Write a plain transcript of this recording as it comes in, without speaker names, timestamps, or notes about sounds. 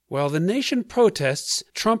While the nation protests,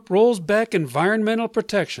 Trump rolls back environmental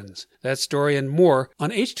protections. That story and more on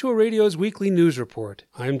H2O Radio's weekly news report.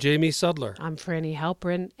 I'm Jamie Sudler. I'm Franny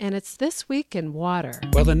Halperin, and it's This Week in Water.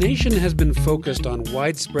 While the nation has been focused on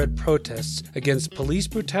widespread protests against police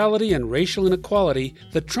brutality and racial inequality,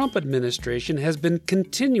 the Trump administration has been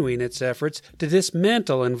continuing its efforts to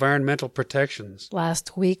dismantle environmental protections.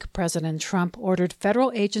 Last week, President Trump ordered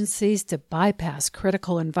federal agencies to bypass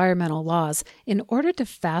critical environmental laws in order to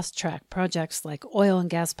fast-track projects like oil and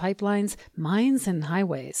gas pipelines, mines, and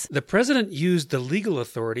highways. The president used the legal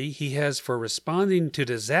authority he has for responding to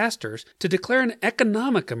disasters to declare an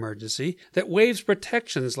economic emergency that waives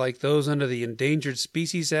protections like those under the Endangered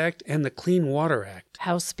Species Act and the Clean Water Act.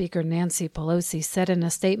 House Speaker Nancy Pelosi said in a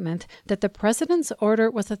statement that the president's order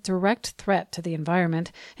was a direct threat to the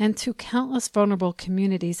environment and to countless vulnerable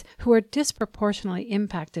communities who are disproportionately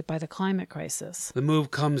impacted by the climate crisis. The move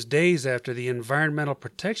comes days after the Environmental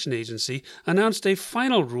Protection Agency announced a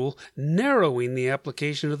final rule narrowing the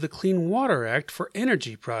application of the Clean Water Act for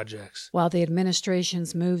energy projects. While the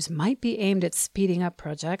administration's moves might be aimed at speeding up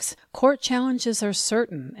projects, court challenges are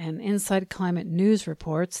certain, and Inside Climate News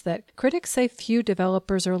reports that critics say few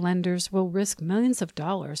developers or lenders will risk millions of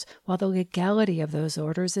dollars, while the legality of those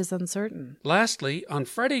orders is uncertain. Lastly, on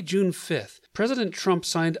Friday, June 5th, President Trump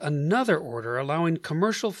signed another order allowing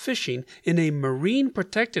commercial fishing in a marine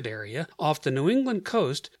protected area off the New England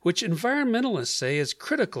coast, which environmentalists say is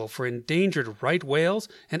critical for endangered right whales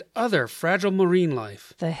and other fragile marine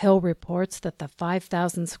life. The Hill reports that the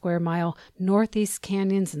 5,000 square mile Northeast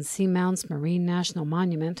Canyons and Seamounts Marine National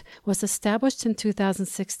Monument was established in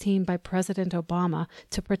 2016 by President Obama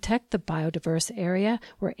to protect the biodiverse area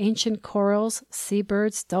where ancient corals,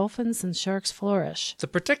 seabirds, dolphins, and sharks flourish. The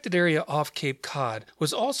protected area off Cape Cod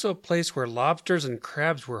was also a place where lobsters and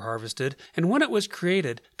crabs were harvested, and when it was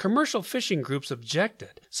created, commercial fishing groups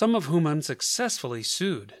objected, some of whom unsuccessfully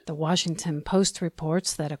sued. The Washington Post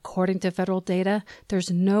reports that according to federal data, there's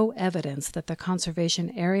no evidence that the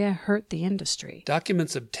conservation area hurt the industry.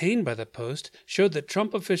 Documents obtained by the Post showed that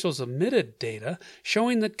Trump officials omitted data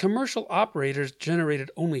showing that commercial operators generated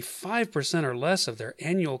only 5% or less of their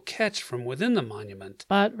annual catch from within the monument.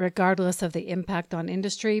 But regardless of the impact on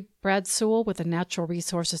industry, Brad Sewell with the Natural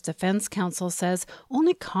Resources Defense Council says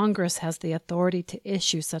only Congress has the authority to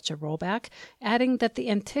issue such a rollback, adding that the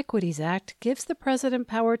Antiquities Act gives the president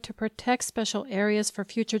power to protect special areas for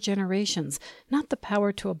future generations, not the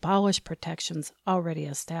power to abolish protections already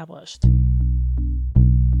established.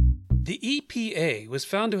 The EPA was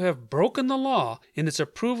found to have broken the law in its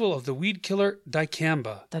approval of the weed killer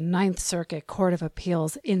dicamba. The Ninth Circuit Court of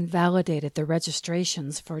Appeals invalidated the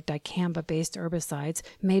registrations for dicamba-based herbicides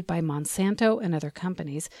made by Monsanto and other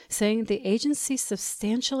companies, saying the agency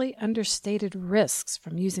substantially understated risks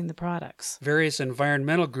from using the products. Various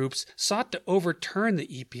environmental groups sought to overturn the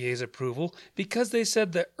EPA's approval because they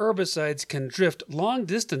said that herbicides can drift long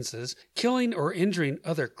distances, killing or injuring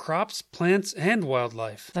other crops, plants, and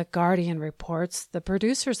wildlife. The Guardian reports the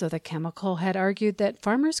producers of the chemical had argued that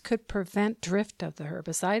farmers could prevent drift of the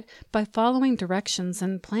herbicide by following directions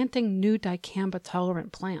and planting new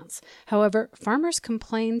dicamba-tolerant plants. However, farmers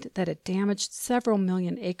complained that it damaged several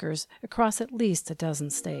million acres across at least a dozen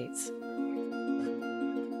states.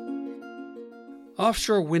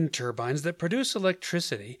 Offshore wind turbines that produce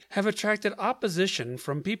electricity have attracted opposition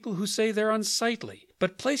from people who say they're unsightly.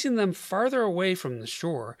 But placing them farther away from the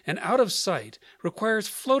shore and out of sight requires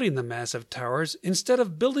floating the massive towers instead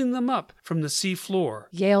of building them up from the sea floor.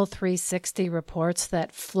 Yale 360 reports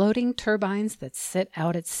that floating turbines that sit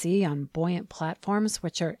out at sea on buoyant platforms,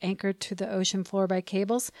 which are anchored to the ocean floor by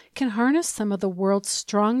cables, can harness some of the world's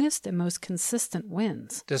strongest and most consistent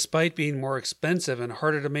winds. Despite being more expensive and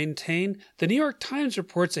harder to maintain, the New York Times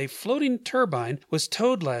reports a floating turbine was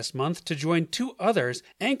towed last month to join two others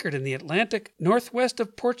anchored in the Atlantic northwest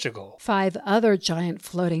of Portugal. 5 other giant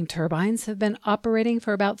floating turbines have been operating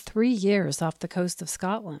for about 3 years off the coast of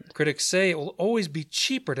Scotland. Critics say it will always be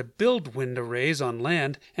cheaper to build wind arrays on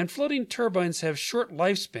land, and floating turbines have short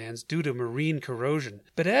lifespans due to marine corrosion.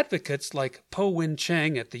 But advocates like Po Win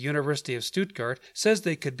Chang at the University of Stuttgart says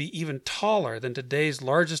they could be even taller than today's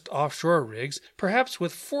largest offshore rigs, perhaps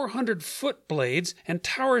with 400-foot blades and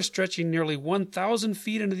towers stretching nearly 1,000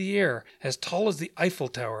 feet into the air, as tall as the Eiffel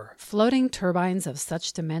Tower. Floating turbines of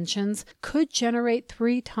such dimensions could generate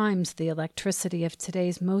 3 times the electricity of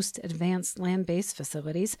today's most advanced land-based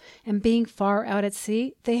facilities, and being far out at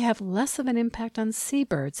sea, they have less of an impact on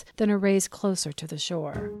seabirds than arrays closer to the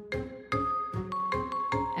shore.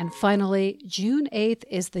 And And finally, June 8th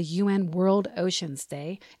is the UN World Oceans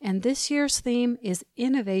Day, and this year's theme is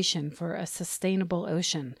Innovation for a Sustainable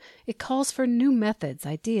Ocean. It calls for new methods,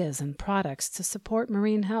 ideas, and products to support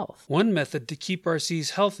marine health. One method to keep our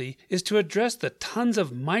seas healthy is to address the tons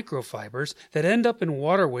of microfibers that end up in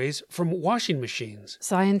waterways from washing machines.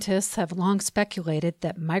 Scientists have long speculated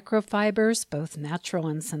that microfibers, both natural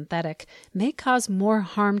and synthetic, may cause more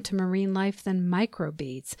harm to marine life than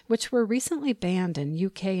microbeads, which were recently banned in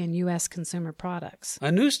UK and US consumer products.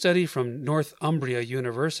 A new study from Northumbria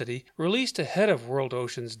University, released ahead of World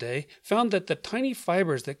Oceans Day, found that the tiny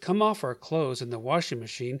fibers that come off our clothes in the washing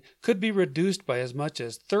machine could be reduced by as much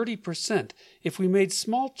as 30% if we made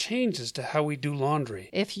small changes to how we do laundry.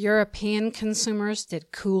 If European consumers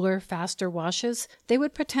did cooler, faster washes, they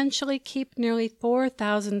would potentially keep nearly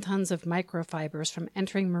 4,000 tons of microfibers from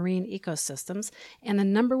entering marine ecosystems, and the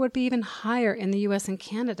number would be even higher in the US and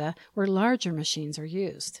Canada, where larger machines are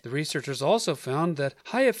used. The researchers also found that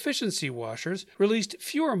high-efficiency washers released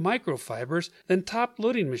fewer microfibers than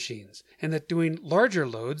top-loading machines, and that doing larger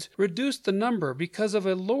loads reduced the number because of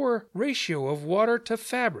a lower ratio of water to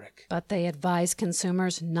fabric. But they advise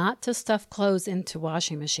consumers not to stuff clothes into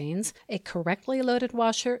washing machines. A correctly loaded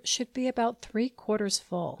washer should be about 3/4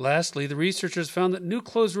 full. Lastly, the researchers found that new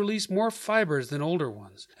clothes release more fibers than older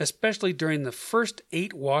ones, especially during the first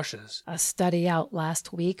 8 washes. A study out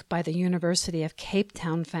last week by the University of Cape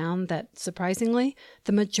Town found that, surprisingly,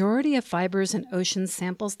 the majority of fibers in ocean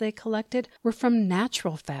samples they collected were from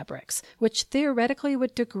natural fabrics, which theoretically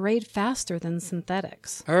would degrade faster than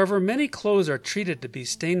synthetics. However, many clothes are treated to be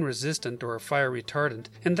stain-resistant or fire retardant,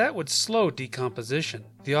 and that would slow decomposition.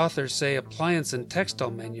 The authors say appliance and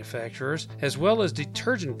textile manufacturers, as well as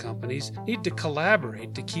detergent companies, need to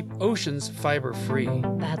collaborate to keep oceans fiber-free.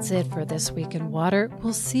 That's it for This Week in Water.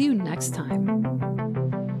 We'll see you next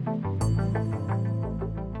time.